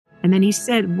And then he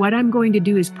said, what I'm going to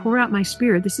do is pour out my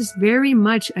spirit. This is very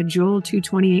much a Joel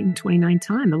 2:28 and 29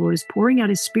 time. The Lord is pouring out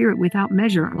his spirit without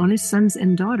measure on his sons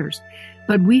and daughters.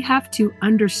 But we have to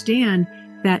understand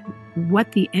that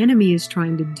what the enemy is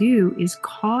trying to do is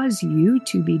cause you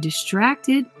to be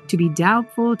distracted, to be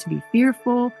doubtful, to be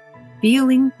fearful,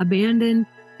 feeling abandoned,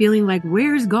 feeling like,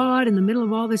 where's God in the middle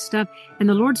of all this stuff? And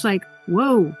the Lord's like,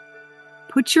 whoa,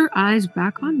 put your eyes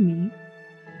back on me.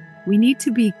 We need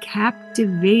to be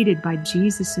captivated by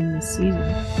Jesus in this season.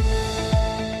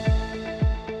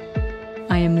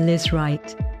 I am Liz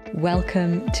Wright.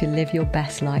 Welcome to Live Your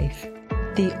Best Life.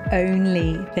 The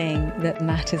only thing that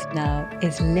matters now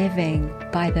is living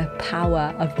by the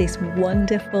power of this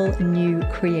wonderful new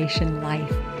creation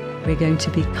life. We're going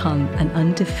to become an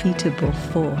undefeatable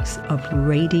force of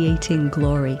radiating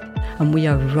glory, and we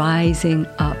are rising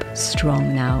up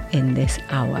strong now in this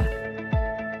hour.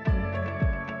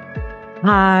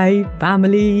 Hi,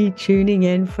 family, tuning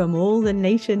in from all the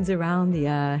nations around the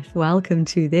earth. Welcome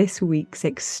to this week's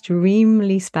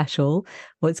extremely special,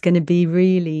 what's going to be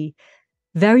really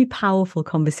very powerful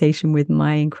conversation with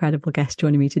my incredible guest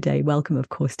joining me today. Welcome, of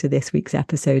course, to this week's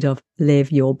episode of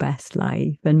Live Your Best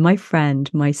Life. And my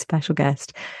friend, my special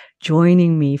guest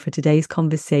joining me for today's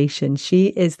conversation, she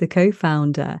is the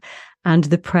co-founder and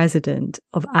the president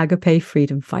of Agape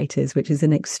Freedom Fighters, which is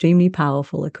an extremely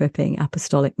powerful equipping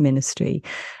apostolic ministry.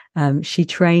 She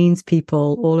trains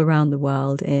people all around the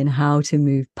world in how to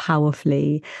move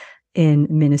powerfully in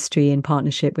ministry in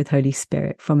partnership with Holy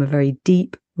Spirit from a very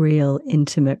deep, real,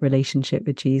 intimate relationship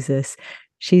with Jesus.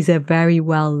 She's a very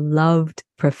well-loved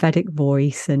prophetic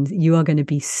voice, and you are going to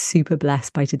be super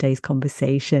blessed by today's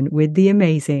conversation with the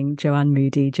amazing Joanne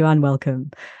Moody. Joanne, welcome.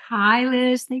 Hi,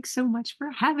 Liz. Thanks so much for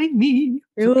having me.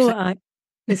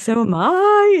 So am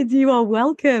I. You are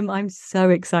welcome. I'm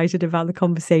so excited about the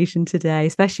conversation today,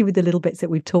 especially with the little bits that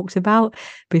we've talked about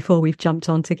before we've jumped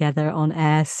on together on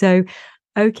air. So,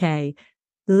 okay,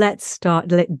 let's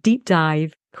start. Deep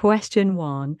dive. Question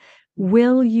 1.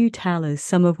 Will you tell us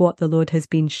some of what the Lord has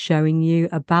been showing you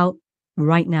about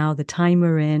right now, the time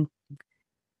we're in?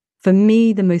 For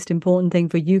me, the most important thing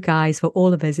for you guys, for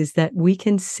all of us, is that we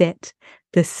can sit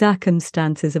the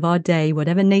circumstances of our day,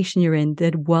 whatever nation you're in,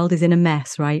 the world is in a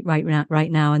mess, right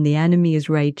now, and the enemy is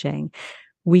raging.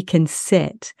 We can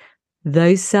sit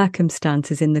those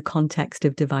circumstances in the context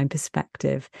of divine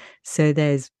perspective. So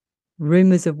there's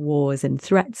rumors of wars and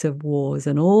threats of wars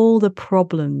and all the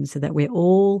problems that we're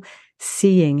all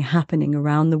seeing happening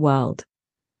around the world.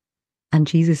 And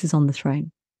Jesus is on the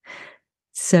throne.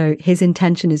 So his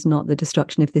intention is not the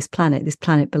destruction of this planet. This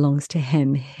planet belongs to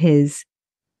him. His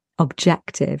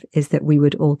objective is that we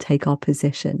would all take our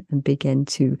position and begin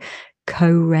to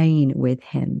co-reign with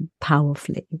him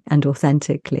powerfully and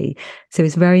authentically. So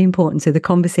it's very important. So the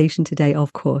conversation today,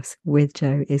 of course, with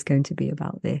Joe is going to be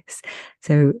about this.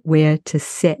 So we're to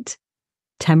sit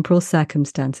temporal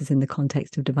circumstances in the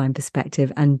context of divine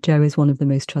perspective. And Joe is one of the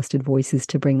most trusted voices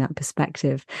to bring that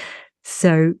perspective.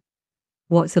 So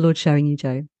what's the Lord showing you,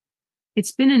 Joe?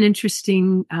 It's been an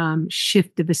interesting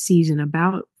shift of a season.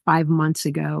 About 5 months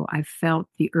ago, I felt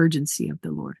the urgency of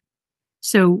the Lord.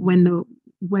 So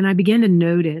when I began to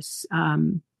notice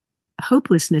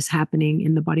hopelessness happening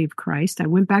in the body of Christ, I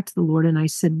went back to the Lord and I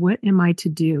said, what am I to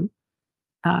do?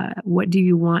 What do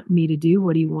you want me to do?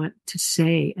 What do you want to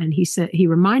say? And he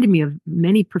reminded me of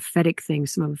many prophetic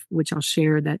things, some of which I'll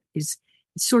share, that is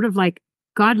sort of like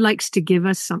God likes to give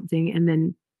us something, and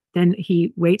then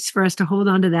he waits for us to hold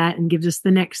on to that and gives us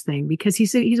the next thing, because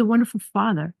he's a wonderful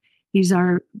father. He's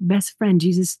our best friend.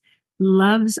 Jesus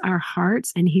loves our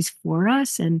hearts and he's for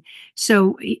us. And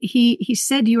so he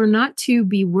said, you're not to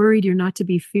be worried. You're not to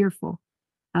be fearful.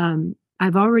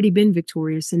 I've already been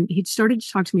victorious. And he started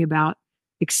to talk to me about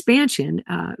expansion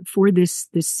for this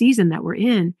season that we're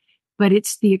in, but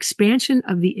it's the expansion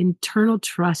of the internal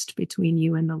trust between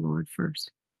you and the Lord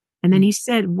first. And then he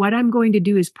said, what I'm going to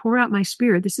do is pour out my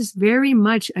spirit. This is very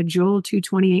much a Joel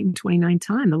 2:28 and 29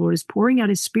 time. The Lord is pouring out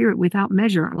his spirit without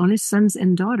measure on his sons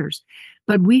and daughters.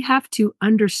 But we have to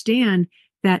understand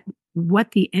that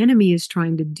what the enemy is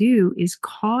trying to do is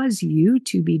cause you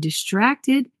to be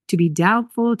distracted, to be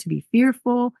doubtful, to be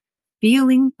fearful,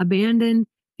 feeling abandoned,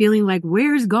 feeling like,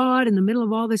 where's God in the middle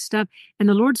of all this stuff? And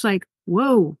the Lord's like,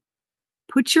 whoa,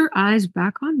 put your eyes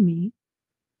back on me.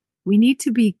 We need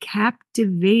to be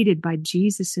captivated by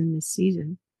Jesus in this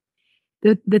season.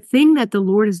 The thing that the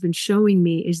Lord has been showing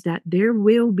me is that there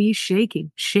will be shaking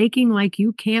like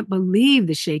you can't believe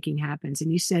the shaking happens.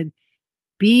 And he said,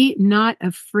 be not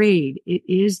afraid. It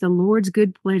is the Lord's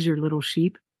good pleasure, little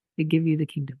sheep, to give you the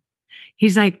kingdom.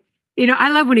 He's like, I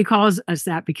love when he calls us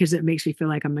that because it makes me feel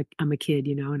like I'm a kid,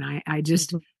 and I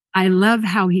just, Mhm. I love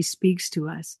how he speaks to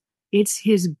us. It's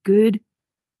his good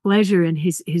pleasure and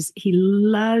he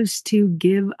loves to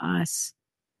give us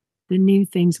the new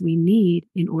things we need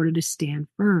in order to stand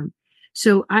firm.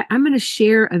 So I'm going to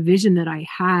share a vision that I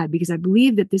had because I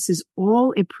believe that this is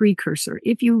all a precursor.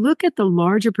 If you look at the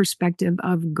larger perspective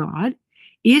of God,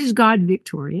 is God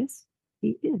victorious?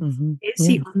 He is. Mm-hmm. Is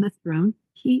he Yes. on the throne?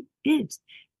 He is.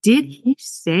 Did he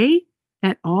say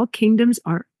that all kingdoms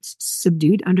are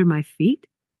subdued under my feet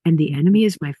and the enemy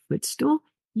is my footstool?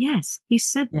 Yes, he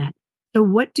said Yeah. that. So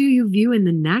what do you view in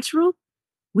the natural?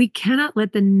 We cannot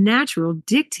let the natural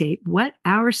dictate what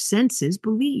our senses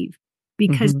believe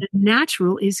because Mm-hmm. the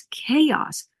natural is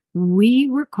chaos. We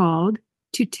were called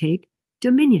to take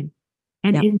dominion.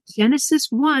 And Yeah. in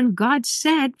Genesis 1, God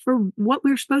said for what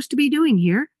we're supposed to be doing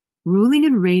here, ruling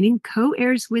and reigning, co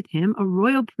heirs with him, a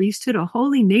royal priesthood, a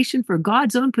holy nation for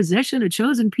God's own possession, a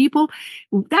chosen people.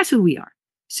 That's who we are.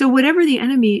 So, whatever the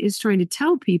enemy is trying to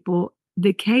tell people,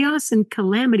 the chaos and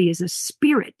calamity is a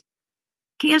spirit.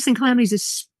 Chaos and calamity is a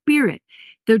spirit.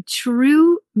 The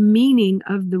true meaning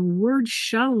of the word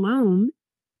shalom,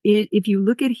 if you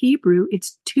look at Hebrew,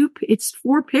 it's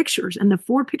four pictures, and the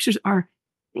four pictures are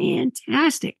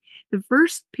fantastic. The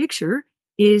first picture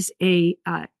is a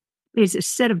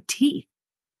set of teeth.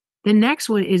 The next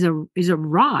one is a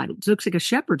rod. It looks like a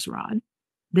shepherd's rod.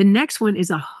 The next one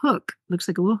is a hook. Looks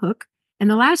like a little hook. And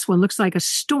the last one looks like a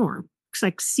storm. Looks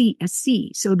like a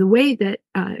sea. So the way that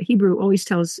Hebrew always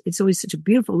tells, it's always such a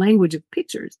beautiful language of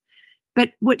pictures.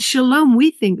 But what shalom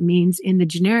we think means in the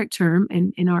generic term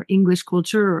and in our English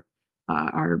culture, or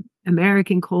our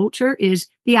American culture, is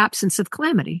the absence of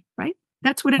calamity, right?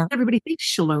 That's what Yeah. everybody thinks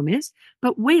shalom is.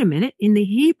 But wait a minute, in the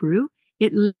Hebrew,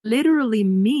 it literally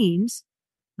means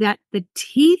that the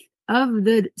teeth of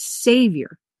the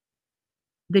Savior,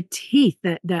 the teeth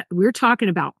that we're talking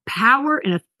about, power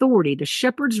and authority. The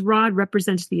shepherd's rod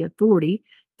represents the authority.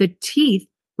 The teeth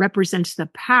represents the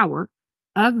power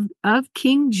of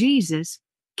King Jesus,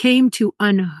 came to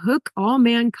unhook all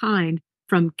mankind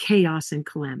from chaos and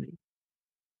calamity.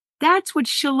 That's what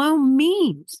shalom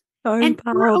means. So And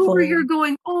we're over here powerful.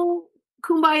 going, oh,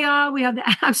 kumbaya, we have the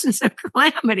absence of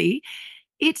calamity.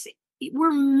 It's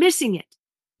We're missing it.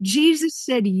 Jesus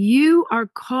said, "You are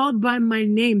called by my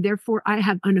name, therefore I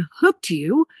have unhooked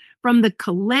you from the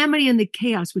calamity and the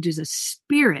chaos, which is a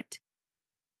spirit.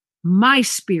 My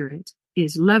spirit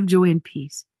is love, joy, and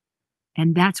peace.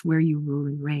 And that's where you rule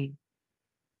and reign."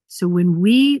 So when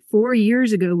 4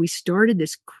 years ago, we started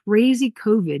this crazy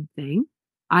COVID thing,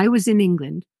 I was in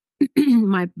England,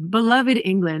 my beloved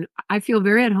England. I feel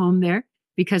very at home there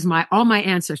because all my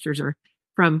ancestors are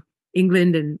from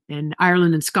England and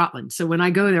Ireland and Scotland. So when I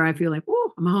go there, I feel like,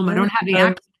 oh, I'm home. I don't have the Oh.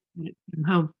 accent, but I'm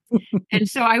home. And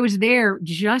so I was there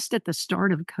just at the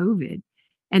start of COVID.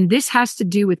 And this has to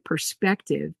do with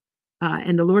perspective.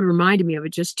 And the Lord reminded me of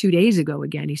it just 2 days ago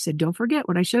again. He said, don't forget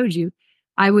what I showed you.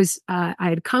 I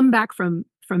had come back from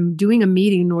doing a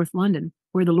meeting in North London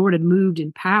where the Lord had moved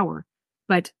in power.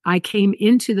 But I came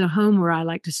into the home where I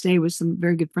like to stay with some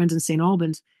very good friends in St.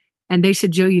 Albans. And they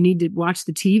said, Joe, you need to watch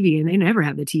the TV. And they never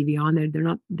have the TV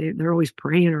on. They're always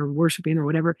praying or worshiping or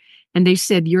whatever. And they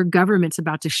said, your government's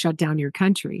about to shut down your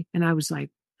country. And I was like,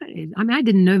 I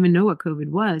didn't even know what COVID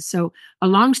was. So a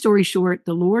long story short,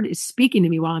 the Lord is speaking to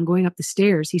me while I'm going up the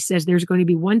stairs. He says, there's going to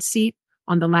be one seat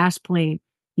on the last plane.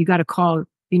 You got to call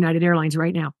United Airlines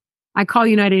right now. I call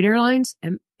United Airlines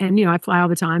and I fly all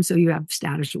the time. So you have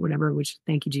status or whatever, which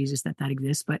thank you, Jesus, that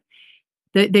exists. But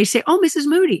they say, oh, Mrs.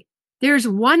 Moody, there's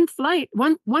one flight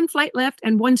left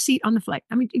and one seat on the flight.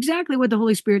 I mean, exactly what the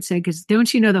Holy Spirit said, because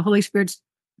don't you know the Holy Spirit's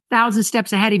 1,000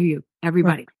 steps ahead of you,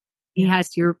 everybody. Right. He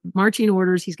has your marching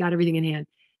orders. He's got everything in hand.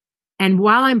 And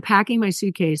while I'm packing my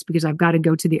suitcase, because I've got to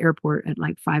go to the airport at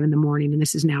like 5 a.m, and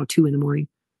this is now 2 a.m,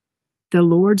 the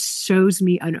Lord shows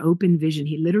me an open vision.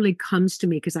 He literally comes to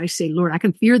me because I say, Lord, I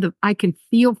can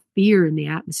feel fear in the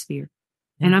atmosphere.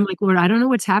 Yeah. And I'm like, Lord, I don't know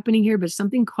what's happening here, but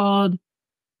something called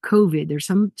COVID. There's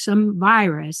some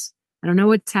virus. I don't know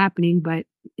what's happening, but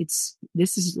it's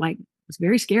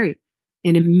very scary.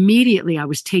 And immediately I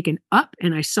was taken up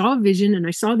and I saw a vision and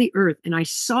I saw the earth and I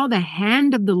saw the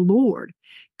hand of the Lord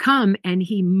come, and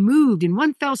he moved in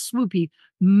one fell swoop. He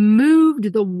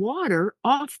moved the water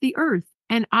off the earth.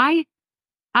 And I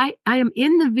am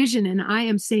in the vision and I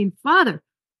am saying, Father,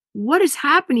 what is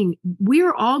happening?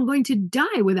 We're all going to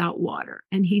die without water.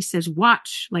 And he says,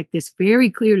 watch like this very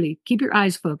clearly. Keep your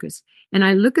eyes focused. And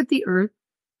I look at the earth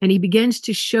and he begins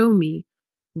to show me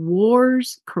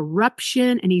wars,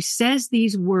 corruption. And he says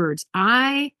these words,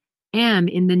 I am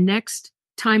in the next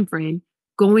time frame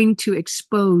going to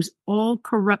expose all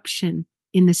corruption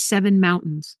in the 7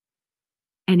 mountains.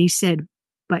 And he said,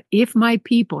 but if my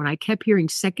people, and I kept hearing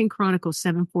 2 Chronicles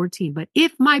 7:14, but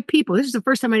if my people, this is the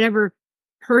first time I'd ever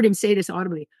heard him say this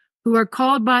audibly, who are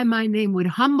called by my name would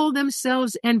humble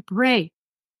themselves and pray,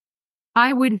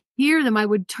 I would hear them. I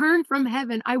would turn from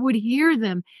heaven. I would hear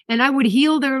them and I would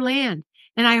heal their land.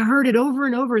 And I heard it over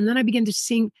and over. And then I began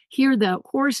to hear the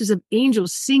choruses of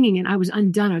angels singing, and I was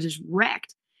undone. I was just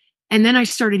wrecked. And then I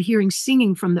started hearing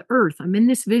singing from the earth. I'm in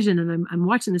this vision and I'm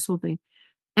watching this whole thing.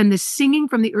 And the singing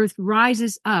from the earth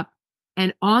rises up,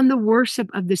 and on the worship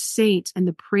of the saints and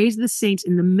the praise of the saints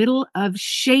in the middle of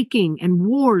shaking and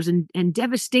wars and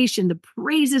devastation, the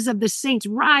praises of the saints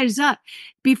rise up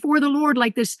before the Lord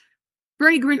like this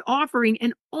fragrant offering,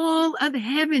 and all of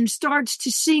heaven starts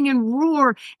to sing and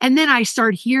roar. And then I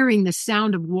start hearing the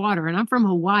sound of water, and I'm from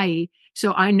Hawaii,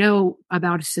 so I know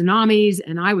about tsunamis.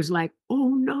 And I was like, oh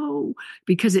no,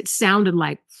 because it sounded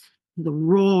like the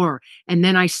roar. And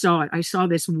then I saw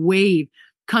this wave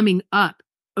coming up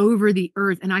over the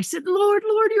earth. And I said, Lord,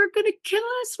 you're going to kill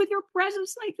us with your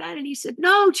presence like that. And he said,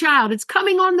 no, child, it's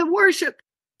coming on the worship.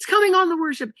 It's coming on the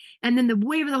worship. And then the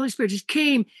wave of the Holy Spirit just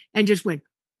came and just went,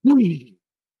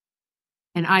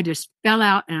 and I just fell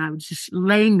out, and I was just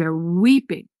laying there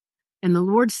weeping. And the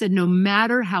Lord said, no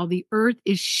matter how the earth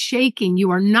is shaking,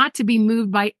 you are not to be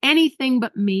moved by anything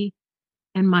but me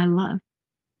and my love,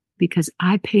 because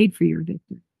I paid for your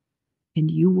victory, and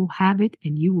you will have it,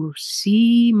 and you will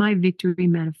see my victory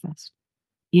manifest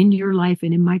in your life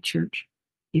and in my church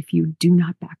if you do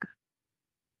not back up.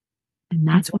 And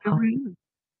that's what I am.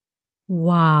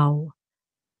 Wow.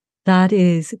 That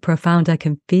is profound. I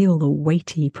can feel the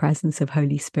weighty presence of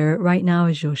Holy Spirit right now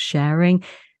as you're sharing.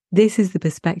 This is the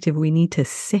perspective we need to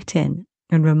sit in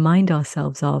and remind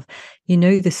ourselves of. You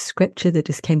know, the scripture that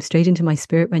just came straight into my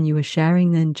spirit when you were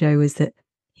sharing then, Joe, is that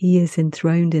he is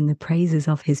enthroned in the praises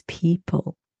of his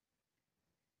people.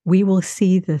 We will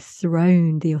see the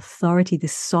throne, the authority, the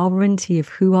sovereignty of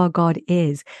who our God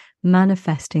is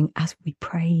manifesting as we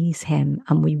praise him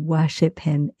and we worship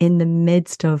him in the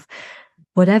midst of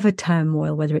whatever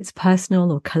turmoil, whether it's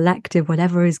personal or collective,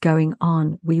 whatever is going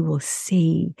on. We will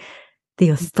see the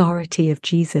authority of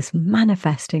Jesus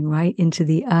manifesting right into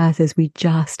the earth as we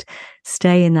just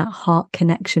stay in that heart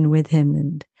connection with him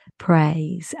and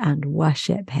praise and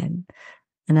worship him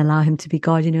and allow him to be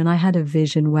God. You know, and I had a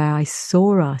vision where I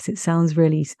saw us. It sounds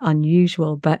really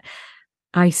unusual, but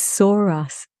I saw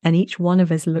us, and each one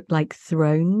of us looked like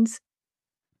thrones,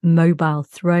 mobile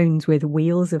thrones with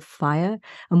wheels of fire,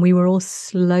 and we were all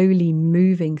slowly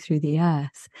moving through the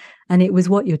earth. And it was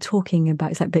what you're talking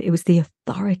about. It's like, but it was the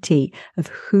authority of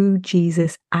who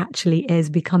Jesus actually is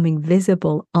becoming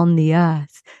visible on the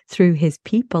earth through his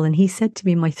people. And he said to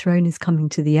me, my throne is coming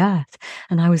to the earth.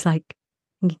 And I was like,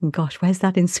 thinking, gosh, where's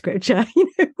that in scripture? You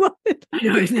know what? I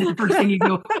know, isn't it the first thing you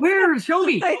go, where? Show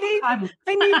me. I need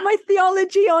my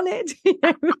theology on it. You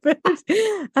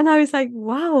know? And I was like,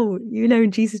 wow, you know,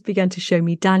 and Jesus began to show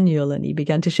me Daniel, and he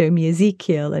began to show me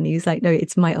Ezekiel, and he was like, no,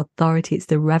 it's my authority. It's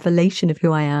the revelation of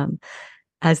who I am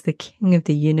as the King of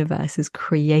the universe, as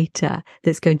creator,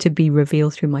 that's going to be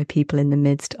revealed through my people in the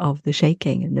midst of the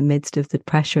shaking, in the midst of the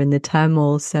pressure and the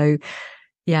turmoil. So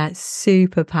yeah,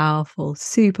 super powerful,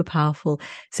 super powerful.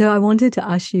 So I wanted to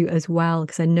ask you as well,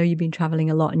 because I know you've been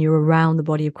traveling a lot and you're around the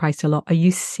body of Christ a lot. Are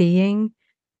you seeing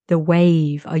the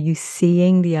wave? Are you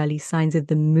seeing the early signs of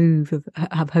the move of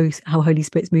how Holy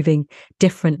Spirit's moving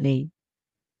differently?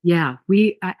 Yeah,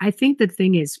 I think the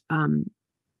thing is,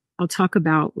 I'll talk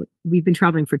about, we've been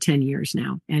traveling for 10 years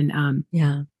now. And,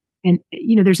 and,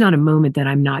 you know, there's not a moment that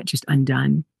I'm not just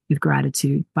undone with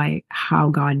gratitude by how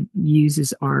God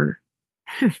uses our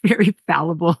very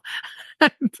fallible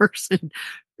person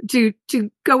to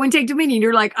go and take dominion.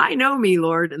 You're like, I know me,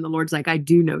 Lord. And the Lord's like, I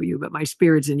do know you, but my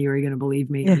spirit's in you. Are you going to believe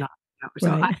me or not? So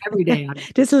right. Every day I'm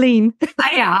just lean.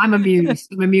 I'm amused.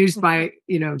 I'm amused by,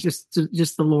 you know, just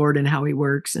the Lord and how he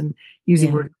works and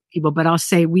using words people. But I'll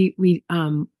say we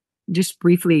just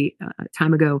briefly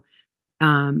time ago,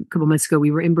 a couple months ago,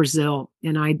 we were in Brazil,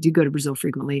 and I do go to Brazil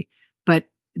frequently, but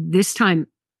this time,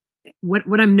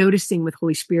 what I'm noticing with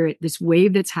Holy Spirit, this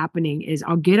wave that's happening is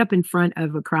I'll get up in front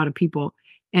of a crowd of people,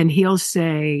 and he'll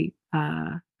say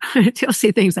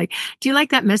things like, do you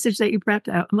like that message that you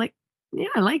prepped? I'm like, yeah,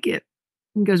 I like it.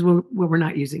 He goes, well, we're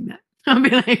not using that. I'll be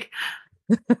like,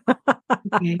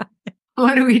 okay,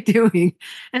 what are we doing?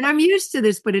 And I'm used to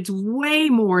this, but it's way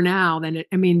more now than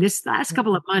this last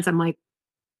couple of months, I'm like,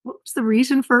 what was the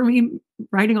reason for me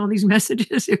writing all these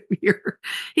messages here?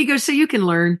 He goes, so you can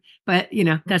learn, but you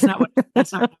know, that's not what.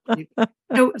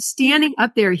 So standing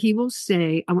up there, he will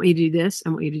say, I want you to do this. I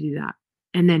want you to do that.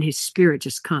 and then his spirit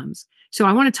just comes. So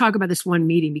I want to talk about this one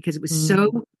meeting because it was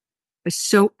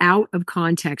so out of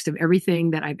context of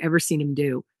everything that I've ever seen him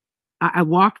do. I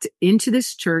walked into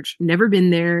this church, never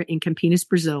been there, in Campinas,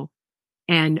 Brazil,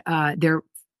 and they're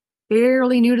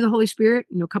fairly new to the Holy Spirit,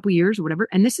 a couple years or whatever.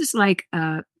 And this is like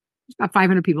about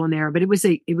 500 people in there, but it was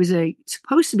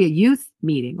supposed to be a youth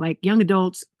meeting, like young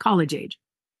adults, college age.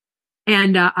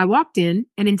 And I walked in,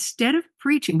 and instead of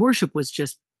preaching, worship was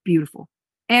just beautiful.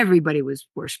 Everybody was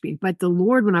worshiping. But the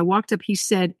Lord, when I walked up, he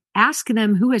said, ask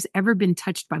them who has ever been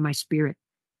touched by my spirit,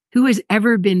 who has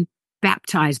ever been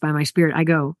baptized by my spirit. I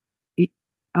go,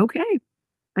 okay,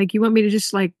 like, you want me to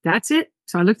just that's it?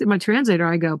 So I looked at my translator.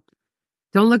 I go,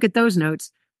 don't look at those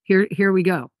notes. Here we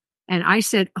go. And I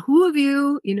said, who of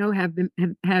you,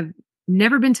 have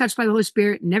never been touched by the Holy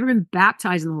Spirit, never been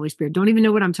baptized in the Holy Spirit, don't even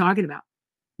know what I'm talking about?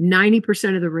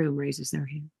 90% of the room raises their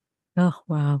hand. Oh,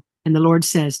 wow. And the Lord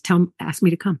says, ask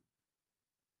me to come.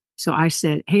 So I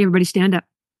said, hey, everybody stand up.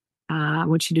 I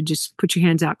want you to just put your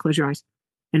hands out, close your eyes.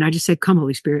 And I just said, come,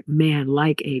 Holy Spirit. Man,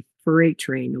 like a freight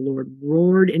train, the Lord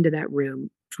roared into that room,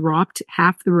 dropped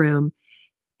half the room.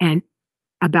 And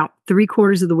about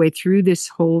 3/4 of the way through this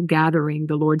whole gathering,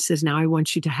 the Lord says, now I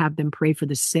want you to have them pray for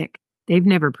the sick. They've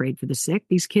never prayed for the sick.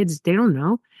 These kids, they don't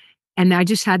know. And I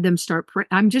just had them start praying.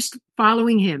 I'm just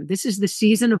following him. This is the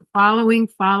season of following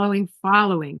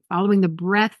the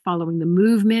breath, following the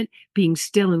movement, being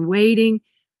still and waiting.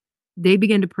 They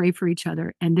began to pray for each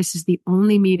other. And this is the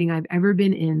only meeting I've ever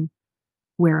been in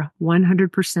where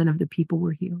 100% of the people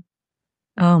were healed.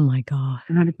 Oh my God.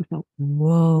 100%.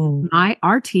 Whoa.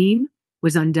 Our team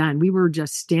was undone. We were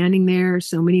just standing there.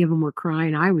 So many of them were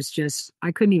crying. I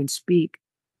couldn't even speak.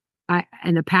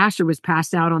 And the pastor was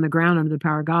passed out on the ground under the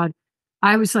power of God.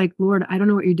 I was like, Lord, I don't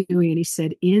know what you're doing. And he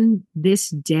said, in this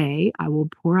day, I will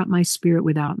pour out my spirit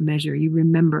without measure. You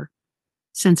remember,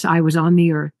 since I was on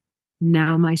the earth,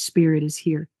 now my spirit is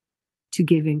here to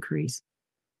give increase.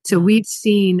 So we've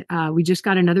seen, we just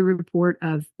got another report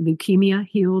of leukemia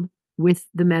healed with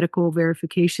the medical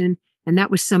verification. And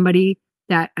that was somebody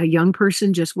that a young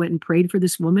person just went and prayed for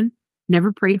this woman,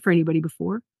 never prayed for anybody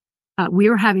before. We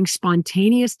are having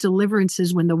spontaneous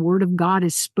deliverances when the word of God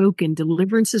is spoken.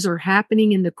 Deliverances are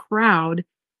happening in the crowd.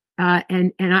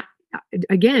 And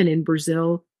again, in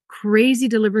Brazil, crazy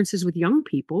deliverances with young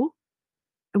people.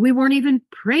 We weren't even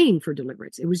praying for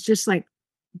deliverance. It was just like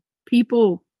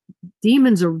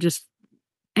demons are just,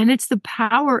 and it's the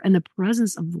power and the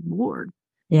presence of the Lord.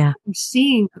 Yeah. I'm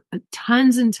seeing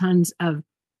tons and tons of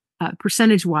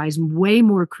percentage-wise, way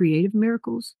more creative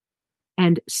miracles.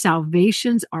 And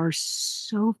salvations are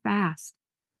so fast.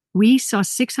 We saw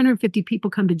 650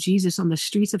 people come to Jesus on the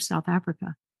streets of South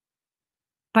Africa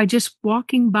by just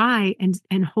walking by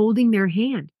and holding their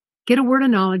hand. Get a word of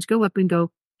knowledge, go up and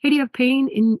go, hey, do you have pain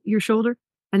in your shoulder?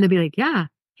 And they'll be like, yeah.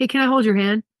 Hey, can I hold your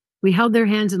hand? We held their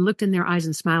hands and looked in their eyes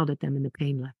and smiled at them, and the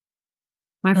pain left.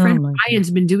 My friend Ryan's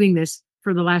been doing this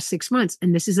for the last 6 months,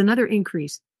 and this is another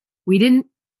increase. We didn't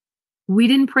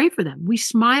pray for them. We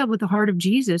smiled with the heart of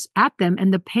Jesus at them,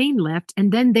 and the pain left.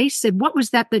 And then they said, what was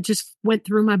that just went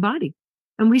through my body?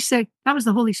 And we said, that was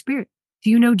the Holy Spirit. Do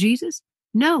you know Jesus?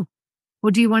 No.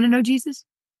 Well, do you want to know Jesus?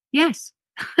 Yes.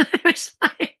 I was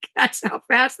like, that's how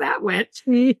fast that went.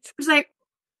 It was like,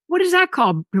 what is that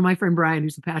called? My friend Brian,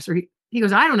 who's the pastor, he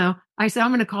goes, I don't know. I said, I'm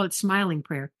going to call it smiling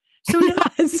prayer. So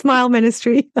now, Smile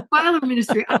ministry. Smile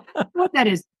ministry. I don't know what that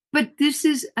is. But this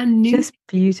is a new. Just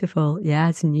beautiful. Yeah,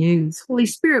 it's new. Holy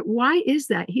Spirit, why is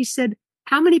that? He said,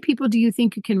 how many people do you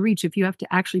think you can reach if you have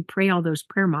to actually pray all those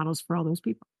prayer models for all those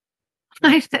people?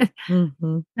 I said,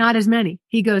 not as many.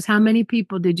 He goes, how many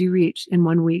people did you reach in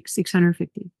 1 week?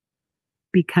 650.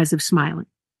 Because of smiling.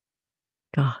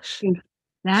 Gosh.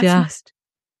 That's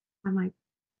I'm like,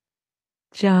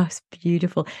 just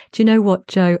beautiful. Do you know what,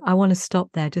 Jo? I want to stop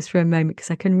there just for a moment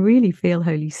because I can really feel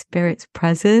Holy Spirit's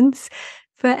presence.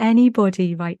 For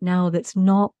anybody right now that's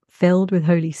not filled with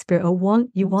Holy Spirit or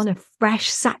want a fresh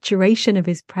saturation of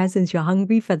his presence, you're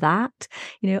hungry for that,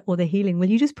 or the healing, will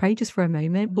you just pray just for a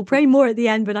moment? We'll pray more at the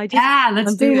end, but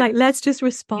let's just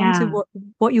respond to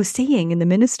what you're seeing in the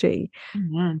ministry.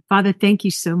 Amen. Father, thank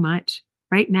you so much.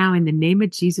 Right now, in the name of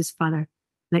Jesus, Father,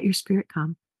 let your spirit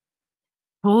come.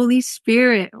 Holy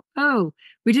Spirit. Oh,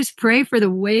 we just pray for the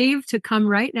wave to come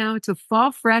right now, to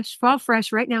fall fresh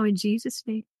right now in Jesus'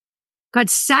 name. God,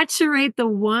 saturate the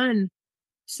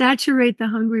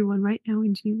hungry one right now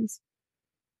in Jesus.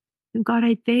 And God,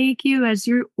 I thank you as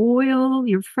your oil,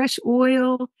 your fresh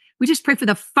oil. We just pray for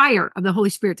the fire of the Holy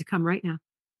Spirit to come right now.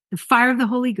 The fire of the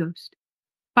Holy Ghost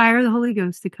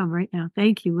to come right now.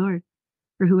 Thank you, Lord,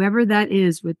 for whoever that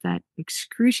is with that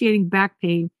excruciating back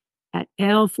pain. at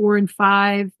L4 and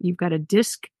 5. You've got a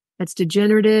disc that's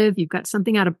degenerative. You've got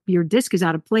something your disc is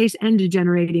out of place and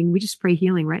degenerating. We just pray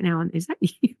healing right now. And is that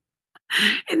you?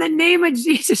 In the name of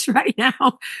Jesus right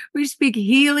now, we speak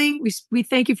healing. We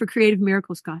thank you for creative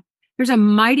miracles, God. There's a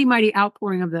mighty, mighty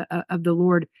outpouring of the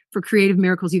Lord for creative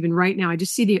miracles even right now. I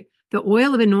just see the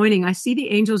oil of anointing. I see the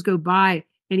angels go by,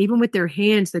 and even with their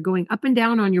hands, they're going up and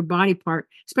down on your body part,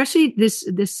 especially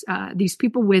these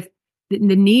people with the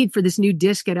need for this new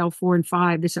disc at L4 and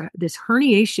 5, this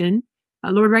herniation.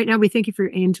 Lord, right now, we thank you for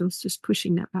your angels just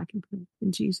pushing that back in place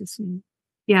in Jesus' name.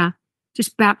 Yeah.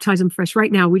 Just baptize them fresh.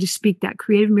 Right now, we just speak that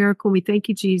creative miracle. We thank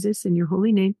you, Jesus, in your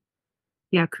holy name.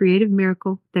 Yeah, creative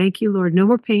miracle. Thank you, Lord. No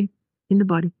more pain in the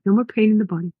body. No more pain in the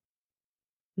body.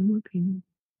 No more pain.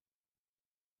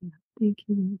 Yeah, thank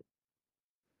you, Lord.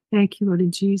 Thank you, Lord,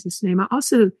 in Jesus' name. I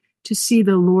also to see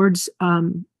the Lord's,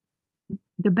 the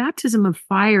baptism of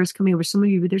fire is coming over some of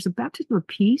you, but there's a baptism of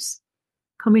peace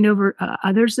coming over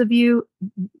others of you.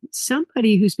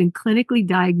 Somebody who's been clinically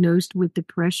diagnosed with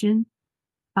depression.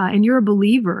 And you're a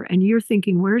believer and you're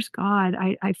thinking, where's God?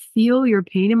 I feel your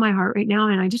pain in my heart right now.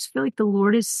 And I just feel like the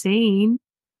Lord is saying,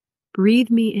 breathe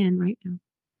me in right now.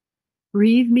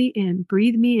 Breathe me in.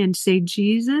 Breathe me in. Say,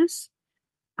 Jesus,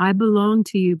 I belong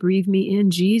to you. Breathe me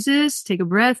in. Jesus, take a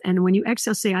breath. And when you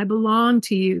exhale, say, I belong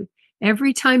to you.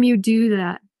 Every time you do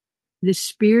that, the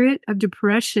spirit of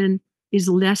depression is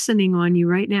lessening on you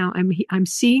right now. I'm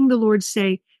seeing the Lord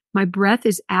say, my breath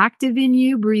is active in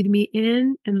you. Breathe me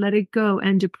in and let it go.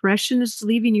 And depression is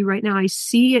leaving you right now. I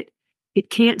see it. It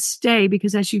can't stay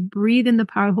because as you breathe in the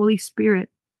power of the Holy Spirit,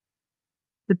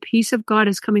 the peace of God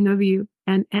is coming over you.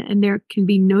 And there can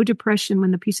be no depression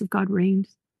when the peace of God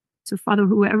reigns. So Father,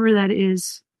 whoever that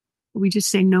is, we just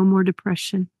say no more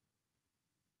depression.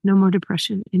 No more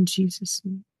depression in Jesus'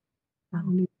 name.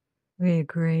 Hallelujah. We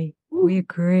agree. We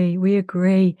agree. We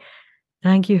agree.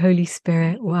 Thank you, Holy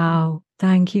Spirit. Wow.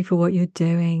 Thank you for what you're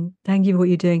doing. Thank you for what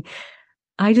you're doing.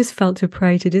 I just felt to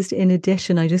pray to just, in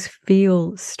addition, I just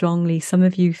feel strongly, some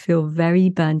of you feel very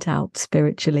burnt out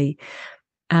spiritually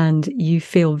and you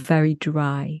feel very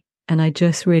dry. And I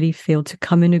just really feel to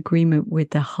come in agreement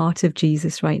with the heart of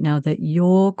Jesus right now, that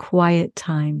your quiet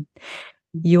time,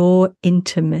 your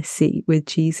intimacy with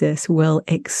Jesus will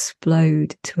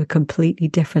explode to a completely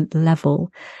different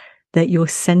level, that your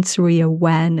sensory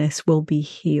awareness will be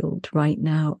healed right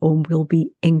now or will be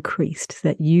increased,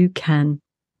 that you can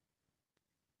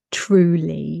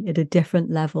truly at a different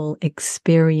level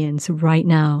experience right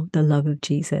now the love of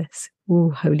Jesus.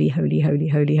 Oh, holy, holy, holy,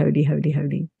 holy, holy, holy,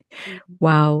 holy.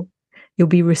 Wow. You'll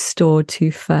be restored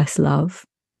to first love,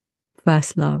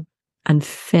 and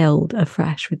filled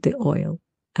afresh with the oil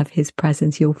of his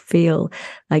presence. You'll feel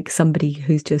like somebody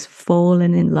who's just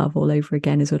fallen in love all over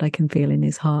again, is what I can feel in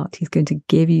his heart. He's going to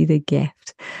give you the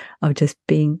gift of just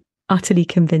being utterly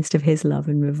convinced of his love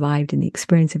and revived in the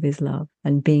experience of his love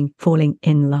and falling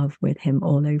in love with him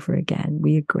all over again.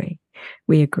 We agree.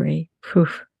 We agree. Whew.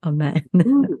 Amen.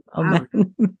 Ooh, Amen.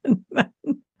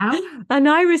 And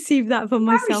I received that for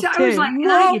myself too. I was like,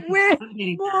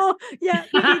 more. Yeah,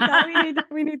 we need that.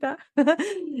 We need that.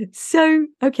 So,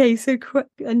 okay. So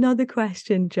another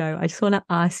question, Joe, I just want to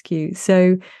ask you.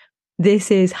 So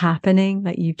this is happening,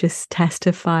 like you've just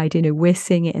testified, we're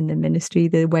seeing it in the ministry,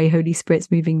 the way Holy Spirit's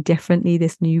moving differently,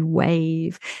 this new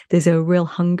wave. There's a real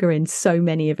hunger in so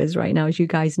many of us right now, as you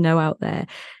guys know out there,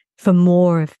 for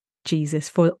more of Jesus,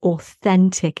 for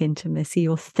authentic intimacy,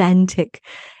 authentic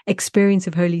experience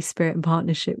of Holy Spirit and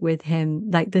partnership with him,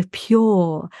 like the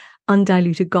pure,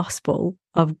 undiluted gospel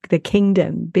of the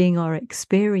kingdom being our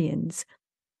experience.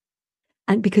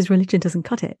 And because religion doesn't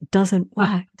cut it, doesn't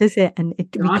work, does it? And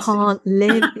we can't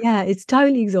live. Yeah, it's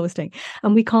totally exhausting.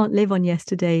 And we can't live on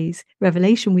yesterday's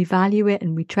revelation. We value it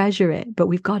and we treasure it, but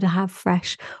we've got to have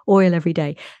fresh oil every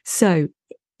day. So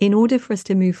in order for us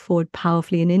to move forward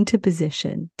powerfully and into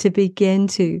position to begin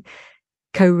to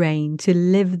co-reign, to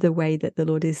live the way that the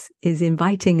Lord is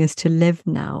inviting us to live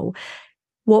now,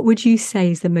 what would you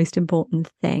say is the most important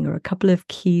thing, or a couple of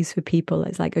keys for people?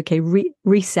 It's like, okay,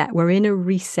 reset. We're in a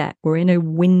reset. We're in a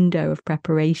window of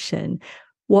preparation.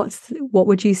 What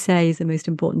would you say is the most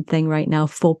important thing right now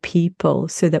for people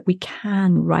so that we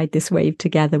can ride this wave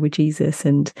together with Jesus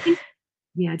and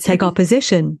take our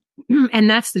position? And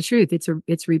that's the truth. It's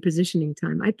repositioning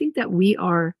time. I think that we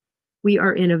are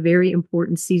in a very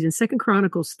important season. 2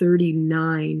 Chronicles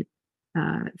 39,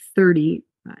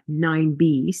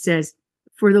 39b says,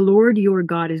 "For the Lord your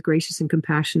God is gracious and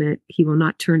compassionate. He will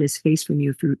not turn his face from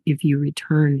you if you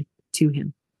return to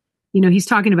him." He's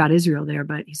talking about Israel there,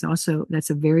 but that's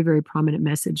a very, very prominent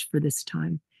message for this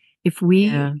time. If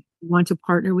we want to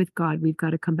partner with God, we've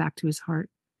got to come back to his heart.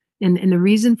 And the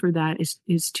reason for that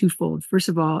is twofold. First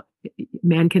of all,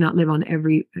 man cannot live on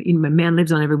man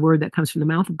lives on every word that comes from the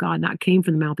mouth of God, not came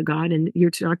from the mouth of God. And you're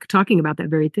talking about that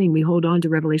very thing. We hold on to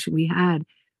revelation we had,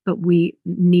 but we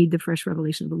need the fresh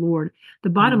revelation of the Lord. The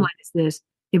bottom line is this: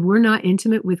 if we're not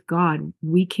intimate with God,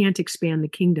 we can't expand the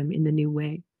kingdom in the new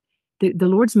way. The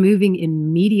Lord's moving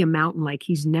in Media Mountain like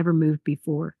he's never moved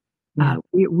before. Yeah.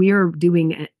 We are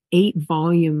doing an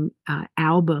 8-volume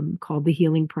album called The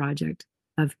Healing Project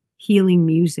of healing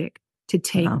music to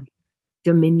take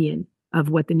dominion of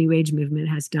what the New Age movement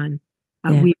has done.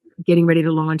 We're getting ready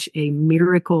to launch a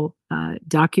miracle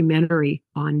documentary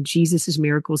on Jesus's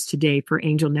miracles today for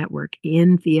Angel Network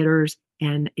in theaters,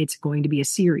 and it's going to be a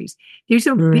series. These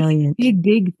are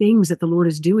big things that the Lord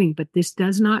is doing, but this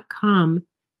does not come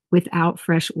without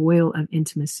fresh oil of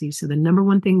intimacy. So the number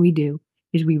one thing we do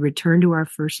is we return to our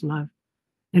first love.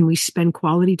 And we spend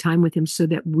quality time with him so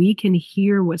that we can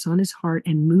hear what's on his heart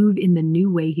and move in the new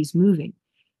way he's moving.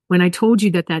 When I told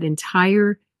you that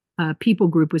entire people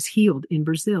group was healed in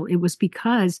Brazil, it was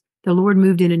because the Lord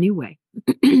moved in a new way.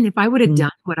 If I would have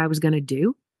done what I was going to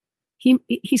do,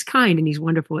 he's kind and he's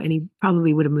wonderful and he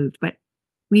probably would have moved. But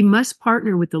we must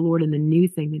partner with the Lord in the new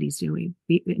thing that he's doing.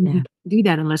 We can't do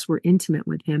that unless we're intimate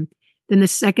with him. Then the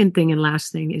second thing and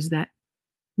last thing is that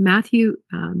Matthew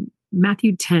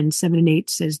 10:7-8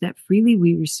 says that freely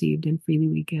we received and freely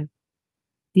we give.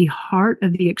 The heart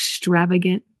of the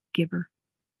extravagant giver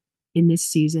in this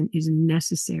season is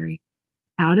necessary.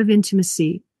 Out of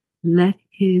intimacy, let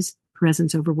his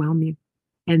presence overwhelm you.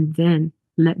 And then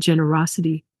let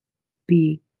generosity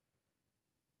be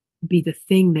the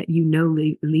thing that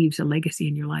leaves a legacy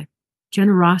in your life.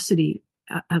 Generosity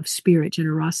of spirit,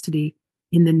 generosity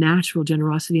in the natural,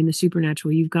 generosity in the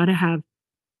supernatural. You've got to have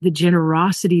the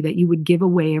generosity that you would give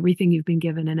away everything you've been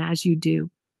given. And as you do,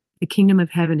 the kingdom of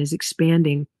heaven is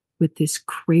expanding with this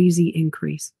crazy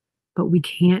increase. But we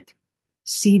can't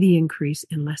see the increase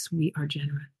unless we are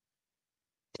generous.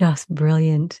 Just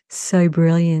brilliant. So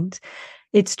brilliant.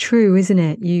 It's true, isn't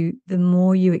it? The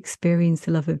more you experience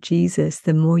the love of Jesus,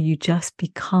 the more you just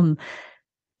become.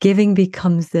 Giving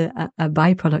becomes a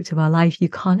byproduct of our life. You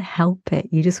can't help it.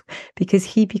 Because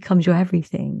he becomes your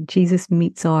everything. Jesus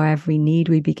meets our every need.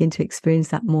 We begin to experience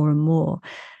that more and more.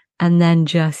 And then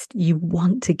you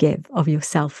want to give of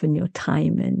yourself and your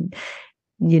time and,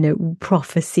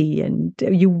 prophecy. And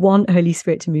you want Holy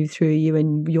Spirit to move through you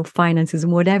and your finances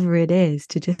and whatever it is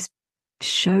to just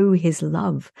show his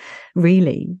love,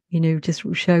 really, just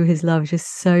show his love.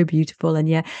 Just so beautiful. And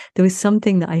yeah, there was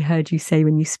something that I heard you say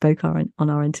when you spoke on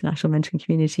our international mentoring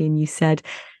community, and you said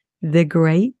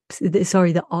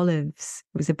the olives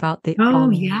was about the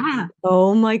olives. Yeah.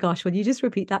 Oh my gosh, will you just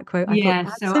repeat that quote? I thought,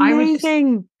 that's so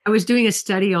amazing. I was doing a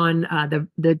study on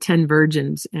the 10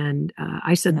 virgins, and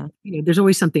I said, there's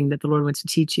always something that the Lord wants to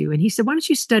teach you. And he said, why don't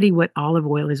you study what olive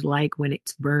oil is like when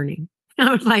it's burning? And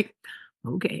I was like,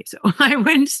 okay. So I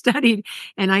went and studied,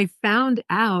 and I found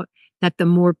out that the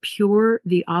more pure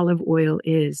the olive oil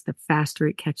is, the faster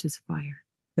it catches fire.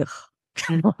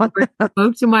 And he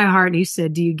spoke to my heart, and he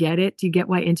said, do you get it? Do you get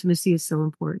why intimacy is so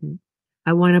important?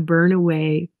 I want to burn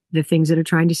away the things that are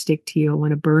trying to stick to you. I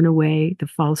want to burn away the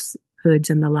falsehoods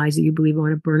and the lies that you believe. I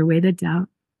want to burn away the doubt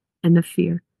and the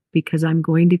fear, because I'm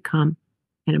going to come,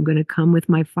 and I'm going to come with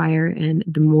my fire. And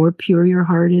the more pure your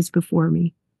heart is before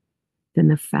me, then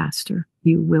the faster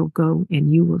you will go,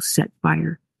 and you will set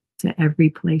fire to every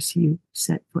place you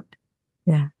set foot.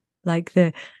 Yeah. Like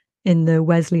in the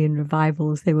Wesleyan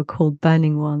revivals, they were called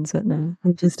burning ones, weren't they?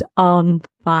 And just on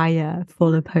fire,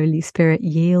 full of Holy Spirit,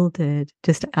 yielded,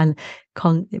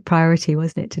 priority,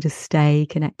 wasn't it? To just stay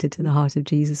connected to the heart of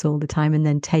Jesus all the time, and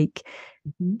then take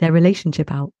their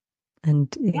relationship out. And,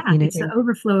 it's the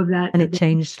overflow of that. And it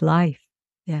changed life.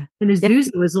 Yeah. And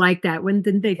Azusa was like that. When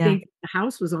didn't they think the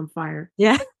house was on fire?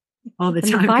 Yeah. All the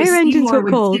and time. The fire engines were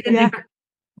called. Yeah.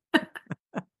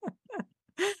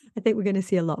 I think we're going to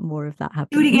see a lot more of that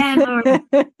happening. Do it again, Lord.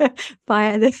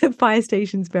 The fire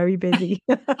station's very busy.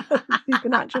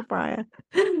 Supernatural fire.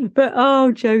 But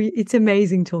Joe, it's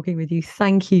amazing talking with you.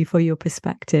 Thank you for your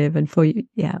perspective and for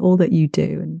all that you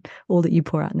do and all that you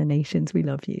pour out in the nations. We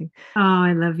love you. Oh,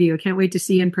 I love you. I can't wait to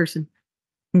see you in person.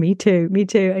 Me too.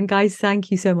 And guys, thank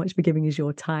you so much for giving us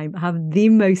your time. Have the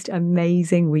most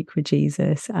amazing week with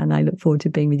Jesus. And I look forward to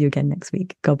being with you again next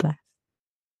week. God bless.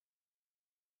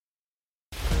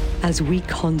 As we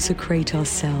consecrate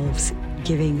ourselves,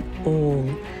 giving all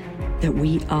that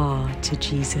we are to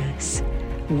Jesus,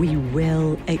 we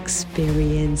will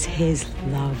experience his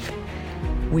love.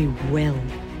 We will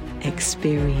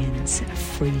experience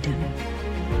freedom.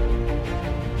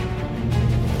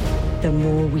 The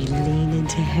more we lean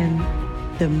into him,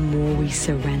 the more we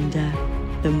surrender,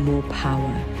 the more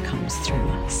power comes through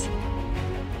us.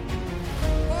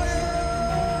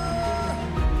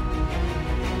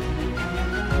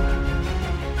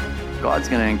 God's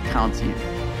going to encounter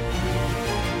you.